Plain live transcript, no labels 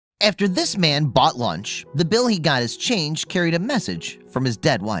After this man bought lunch, the bill he got as change carried a message from his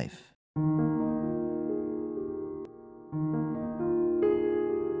dead wife.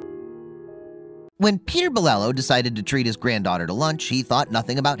 When Peter Bilello decided to treat his granddaughter to lunch, he thought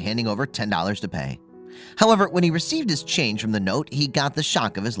nothing about handing over $10 to pay. However, when he received his change from the note, he got the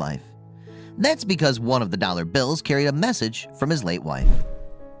shock of his life. That's because one of the dollar bills carried a message from his late wife.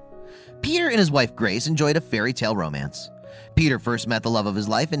 Peter and his wife Grace enjoyed a fairy tale romance. Peter first met the love of his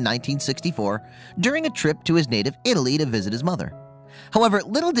life in 1964 during a trip to his native Italy to visit his mother. However,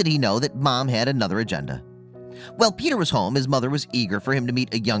 little did he know that Mom had another agenda. While Peter was home, his mother was eager for him to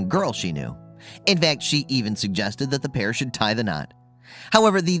meet a young girl she knew. In fact, she even suggested that the pair should tie the knot.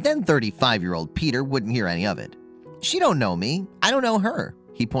 However, the then 35-year-old Peter wouldn't hear any of it. "She don't know me, I don't know her,"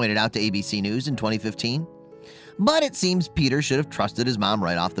 he pointed out to ABC News in 2015. But it seems Peter should have trusted his mom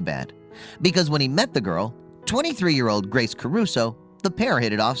right off the bat, because when he met the girl, 23-year-old Grace Caruso, the pair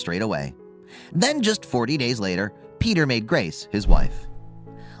hit it off straight away. Then just 40 days later, Peter made Grace his wife.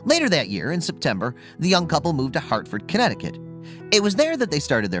 Later that year, in September, the young couple moved to Hartford, Connecticut. It was there that they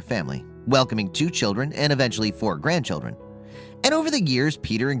started their family, welcoming 2 children and eventually 4 grandchildren. And over the years,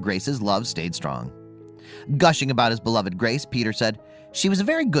 Peter and Grace's love stayed strong. Gushing about his beloved Grace, Peter said, "She was a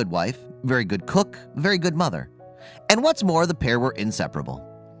very good wife, very good cook, very good mother. And what's more, the pair were inseparable.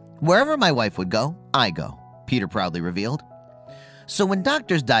 Wherever my wife would go, I go," Peter proudly revealed. So when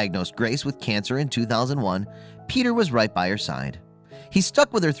doctors diagnosed Grace with cancer in 2001, Peter was right by her side. He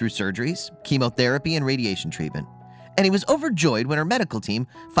stuck with her through surgeries, chemotherapy, and radiation treatment. And he was overjoyed when her medical team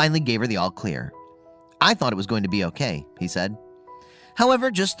finally gave her the all clear. "I thought it was going to be okay," he said.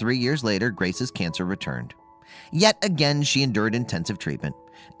 However, just 3 years later, Grace's cancer returned. Yet again, she endured intensive treatment.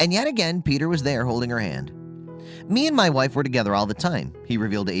 And yet again, Peter was there holding her hand. "Me and my wife were together all the time," he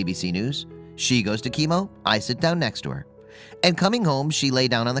revealed to ABC News. "She goes to chemo, I sit down next to her. And coming home, she lay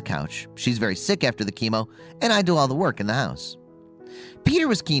down on the couch. She's very sick after the chemo, and I do all the work in the house." Peter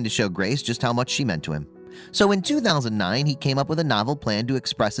was keen to show Grace just how much she meant to him. So in 2009, he came up with a novel plan to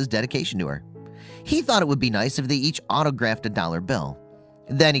express his dedication to her. He thought it would be nice if they each autographed a dollar bill.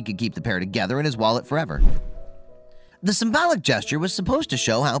 Then he could keep the pair together in his wallet forever. The symbolic gesture was supposed to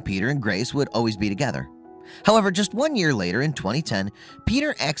show how Peter and Grace would always be together. However, just 1 year later, in 2010,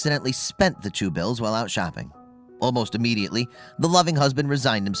 Peter accidentally spent the 2 bills while out shopping. Almost immediately, the loving husband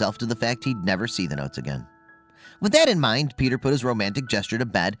resigned himself to the fact he'd never see the notes again. With that in mind, Peter put his romantic gesture to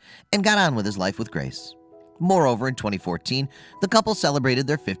bed and got on with his life with Grace. Moreover, in 2014, the couple celebrated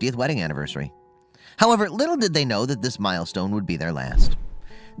their 50th wedding anniversary. However, little did they know that this milestone would be their last.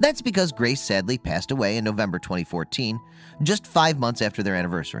 That's because Grace sadly passed away in November 2014, just 5 months after their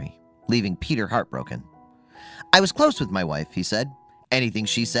anniversary, leaving Peter heartbroken. "I was close with my wife," he said. "Anything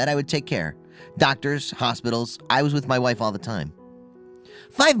she said, I would take care. Doctors, hospitals, I was with my wife all the time."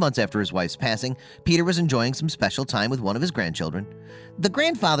 5 months after his wife's passing, Peter was enjoying some special time with one of his grandchildren. The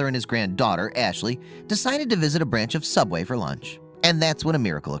grandfather and his granddaughter, Ashley, decided to visit a branch of Subway for lunch. And that's when a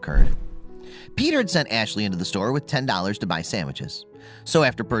miracle occurred. Peter had sent Ashley into the store with $10 to buy sandwiches. So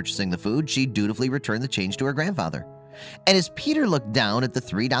after purchasing the food, she dutifully returned the change to her grandfather. And as Peter looked down at the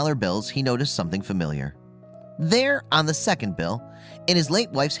 $3 bills, he noticed something familiar. There, on the second bill, in his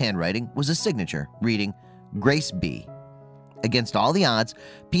late wife's handwriting, was a signature reading, "Grace B." Against all the odds,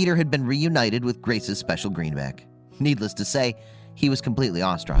 Peter had been reunited with Grace's special greenback. Needless to say, he was completely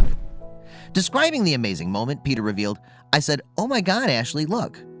awestruck. Describing the amazing moment, Peter revealed, "I said, 'Oh my God, Ashley,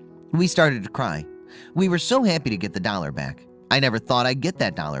 look.' We started to cry. We were so happy to get the dollar back. I never thought I'd get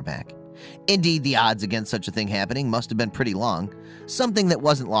that dollar back. Indeed, the odds against such a thing happening must have been pretty long, something that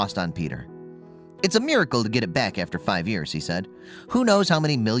wasn't lost on Peter. It's a miracle to get it back after 5 years," he said. "Who knows how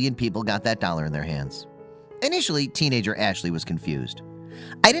many million people got that dollar in their hands?" Initially, teenager Ashley was confused.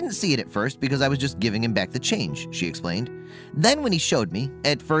 "I didn't see it at first because I was just giving him back the change," she explained. "Then when he showed me,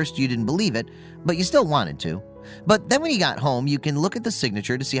 at first you didn't believe it, but you still wanted to. But then when he got home, you can look at the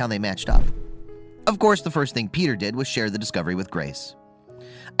signature to see how they matched up." Of course, the first thing Peter did was share the discovery with Grace.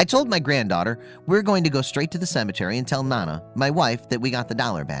 "I told my granddaughter we're going to go straight to the cemetery and tell Nana, my wife, that we got the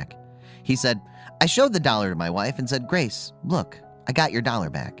dollar back." He said, "I showed the dollar to my wife and said, 'Grace, look, I got your dollar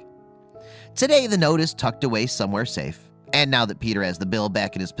back.'" Today, the note is tucked away somewhere safe. And now that Peter has the bill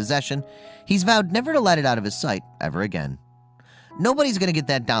back in his possession, he's vowed never to let it out of his sight ever again. "Nobody's going to get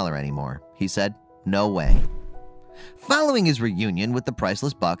that dollar anymore," he said. "No way." Following his reunion with the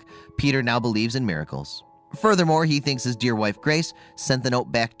priceless buck, Peter now believes in miracles. Furthermore, he thinks his dear wife Grace sent the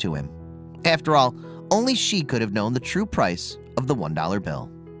note back to him. After all, only she could have known the true price of the $1 bill.